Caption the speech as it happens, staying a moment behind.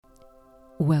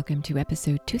Welcome to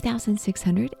episode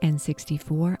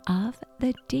 2664 of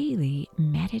the Daily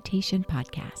Meditation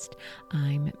Podcast.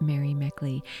 I'm Mary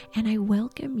Meckley, and I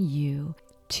welcome you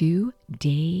to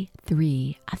day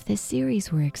 3 of the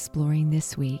series we're exploring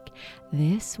this week.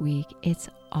 This week, it's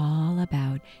all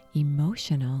about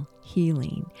emotional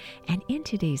healing. And in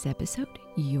today's episode,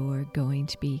 you're going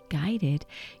to be guided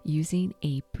using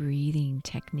a breathing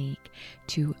technique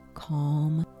to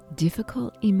calm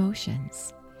difficult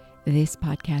emotions. This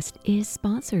podcast is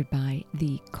sponsored by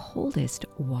The Coldest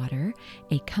Water,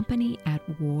 a company at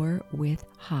war with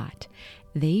hot.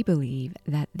 They believe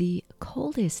that the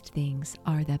coldest things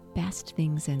are the best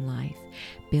things in life.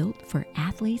 Built for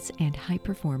athletes and high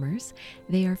performers,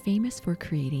 they are famous for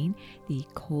creating the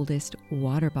coldest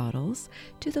water bottles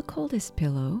to the coldest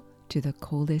pillow to the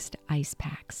coldest ice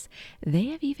packs. They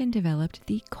have even developed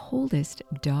the coldest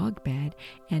dog bed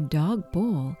and dog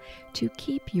bowl to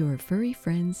keep your furry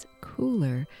friends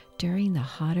cooler during the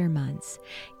hotter months.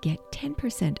 Get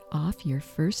 10% off your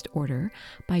first order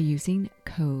by using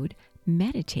code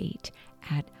MEDITATE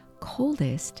at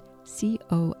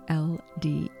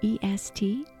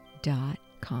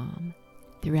coldest.com.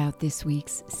 Throughout this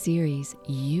week's series,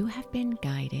 you have been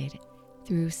guided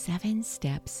through 7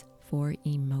 steps for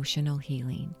emotional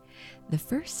healing. The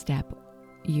first step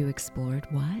you explored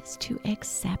was to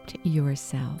accept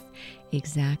yourself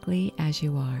exactly as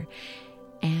you are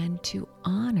and to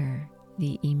honor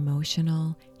the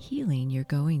emotional healing you're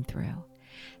going through.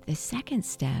 The second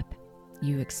step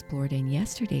you explored in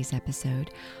yesterday's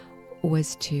episode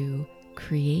was to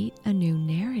create a new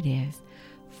narrative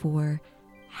for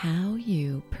how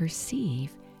you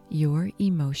perceive your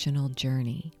emotional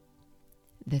journey.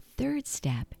 The third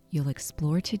step you'll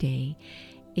explore today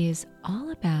is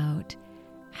all about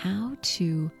how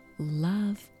to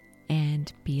love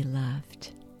and be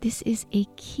loved. This is a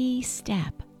key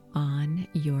step on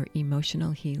your emotional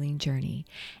healing journey.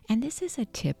 And this is a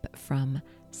tip from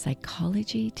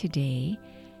Psychology Today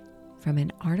from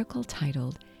an article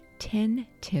titled 10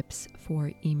 Tips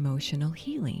for Emotional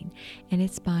Healing. And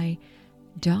it's by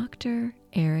Dr.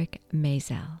 Eric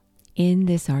Maisel. In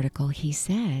this article, he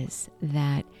says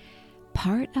that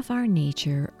part of our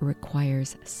nature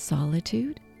requires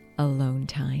solitude, alone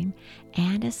time,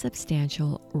 and a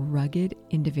substantial rugged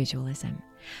individualism.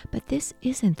 But this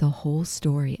isn't the whole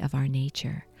story of our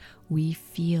nature. We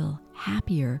feel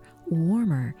happier,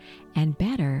 warmer, and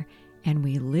better, and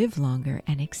we live longer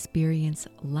and experience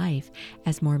life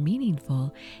as more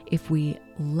meaningful if we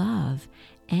love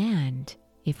and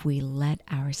if we let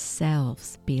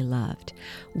ourselves be loved.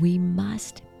 We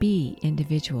must be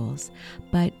individuals,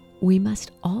 but we must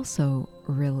also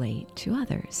relate to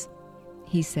others.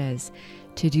 He says,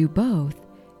 to do both,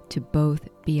 to both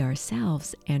be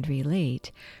ourselves and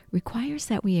relate, requires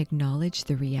that we acknowledge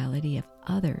the reality of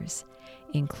others,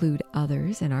 include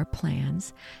others in our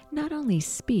plans, not only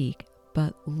speak,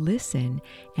 but listen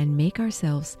and make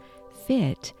ourselves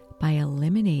fit by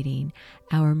eliminating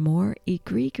our more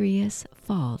egregious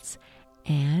faults,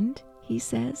 and, he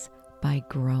says, by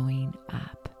growing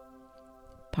up.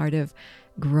 Part of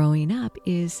growing up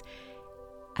is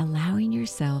allowing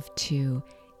yourself to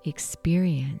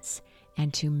experience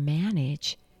and to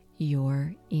manage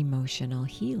your emotional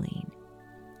healing.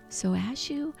 So as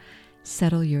you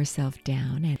settle yourself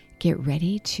down and get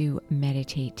ready to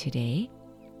meditate today,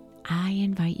 I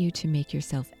invite you to make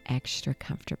yourself extra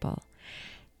comfortable.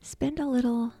 Spend a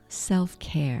little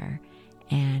self-care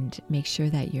and make sure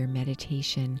that your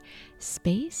meditation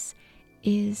space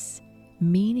is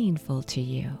meaningful to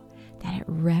you, that it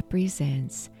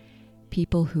represents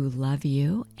people who love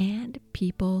you and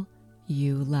people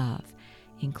you love.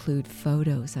 Include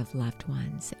photos of loved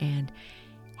ones and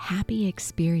happy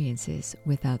experiences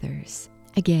with others.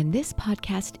 Again, this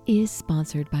podcast is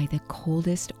sponsored by The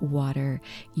Coldest Water.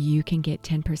 You can get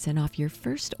 10% off your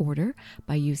first order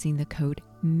by using the code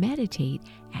MEDITATE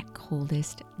at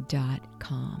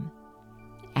coldest.com.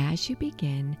 As you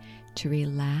begin to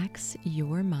relax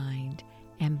your mind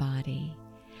and body,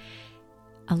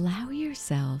 allow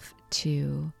yourself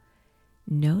to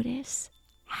notice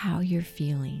how you're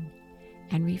feeling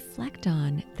and reflect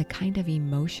on the kind of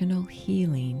emotional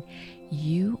healing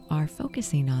you are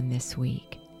focusing on this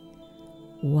week.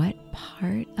 What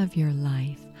part of your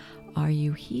life are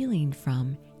you healing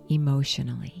from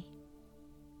emotionally?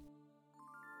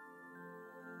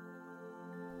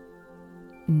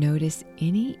 Notice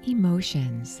any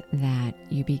emotions that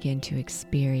you begin to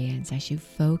experience as you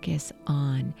focus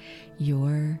on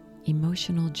your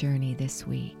emotional journey this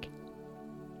week.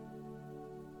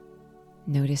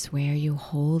 Notice where you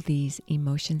hold these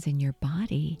emotions in your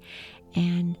body,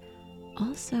 and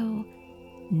also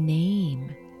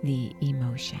name the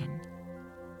emotion?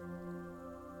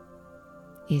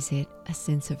 Is it a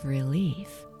sense of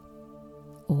relief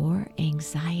or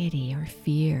anxiety or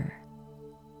fear?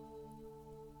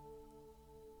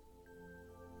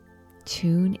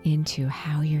 Tune into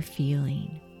how you're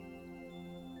feeling.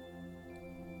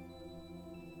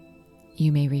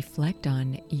 You may reflect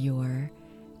on your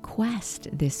quest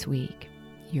this week,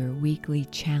 your weekly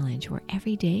challenge, where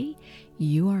every day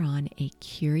you are on a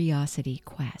curiosity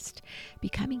quest,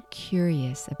 becoming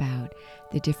curious about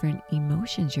the different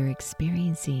emotions you're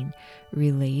experiencing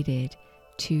related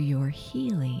to your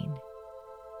healing.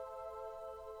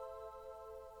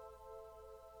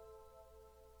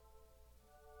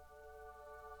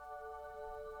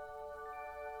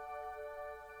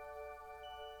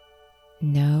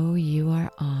 Know you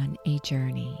are on a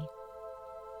journey.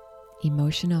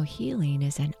 Emotional healing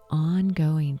is an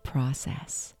ongoing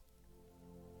process.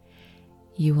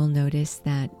 You will notice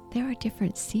that there are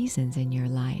different seasons in your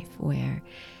life where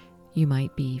you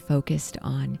might be focused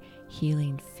on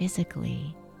healing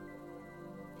physically,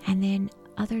 and then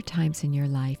other times in your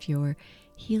life you're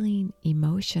healing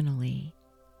emotionally,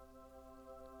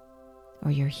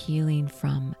 or you're healing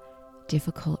from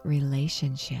difficult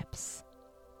relationships.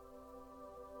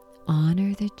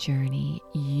 Honor the journey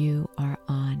you are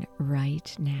on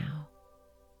right now.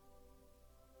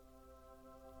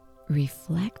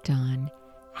 Reflect on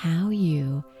how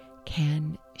you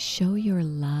can show your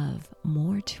love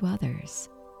more to others.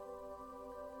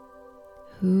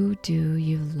 Who do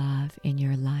you love in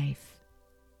your life?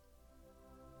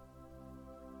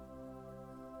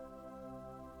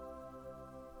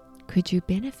 Could you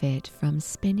benefit from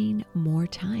spending more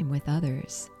time with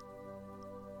others?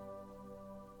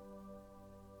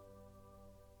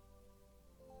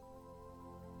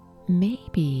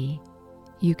 Maybe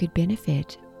you could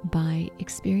benefit by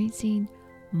experiencing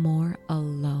more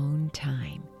alone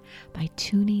time, by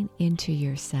tuning into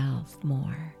yourself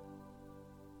more.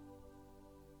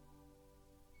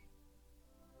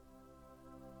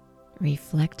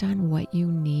 Reflect on what you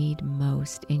need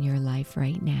most in your life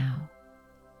right now.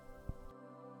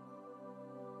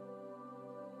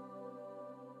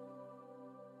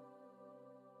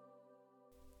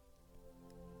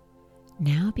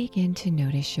 Now begin to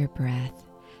notice your breath,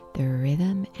 the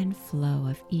rhythm and flow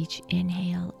of each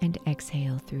inhale and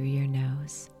exhale through your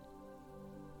nose.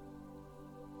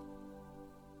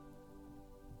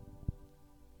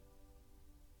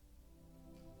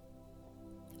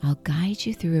 I'll guide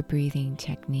you through a breathing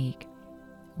technique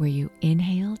where you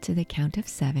inhale to the count of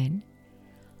 7,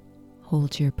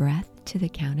 hold your breath to the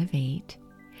count of 8,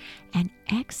 and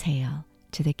exhale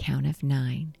to the count of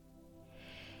 9.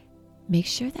 Make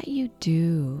sure that you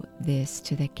do this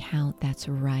to the count that's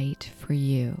right for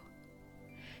you.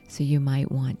 So you might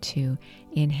want to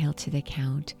inhale to the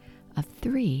count of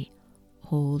 3,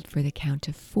 hold for the count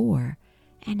of 4,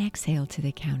 and exhale to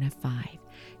the count of 5.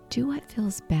 Do what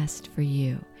feels best for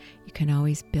you. You can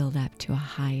always build up to a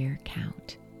higher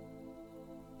count.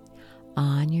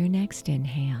 On your next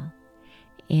inhale,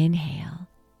 inhale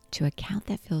to a count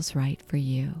that feels right for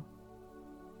you.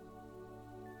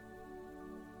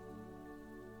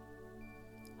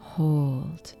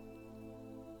 Hold.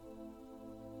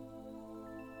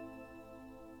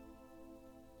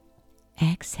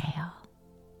 Exhale.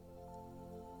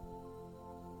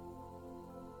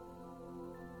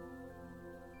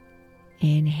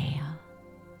 Inhale.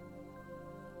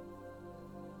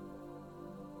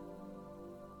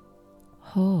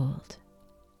 Hold.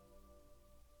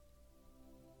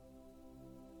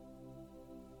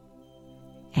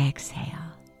 Exhale.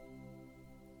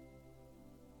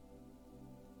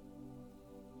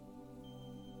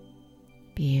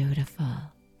 Beautiful.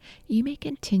 You may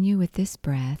continue with this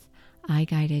breath. I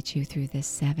guided you through the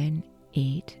 7,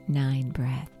 8, 9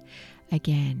 breath.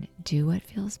 Again, do what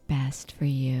feels best for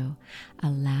you.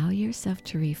 Allow yourself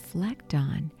to reflect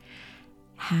on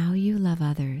how you love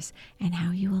others and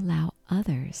how you allow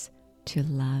others to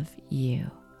love you.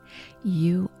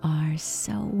 You are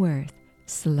so worth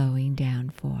slowing down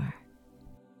for.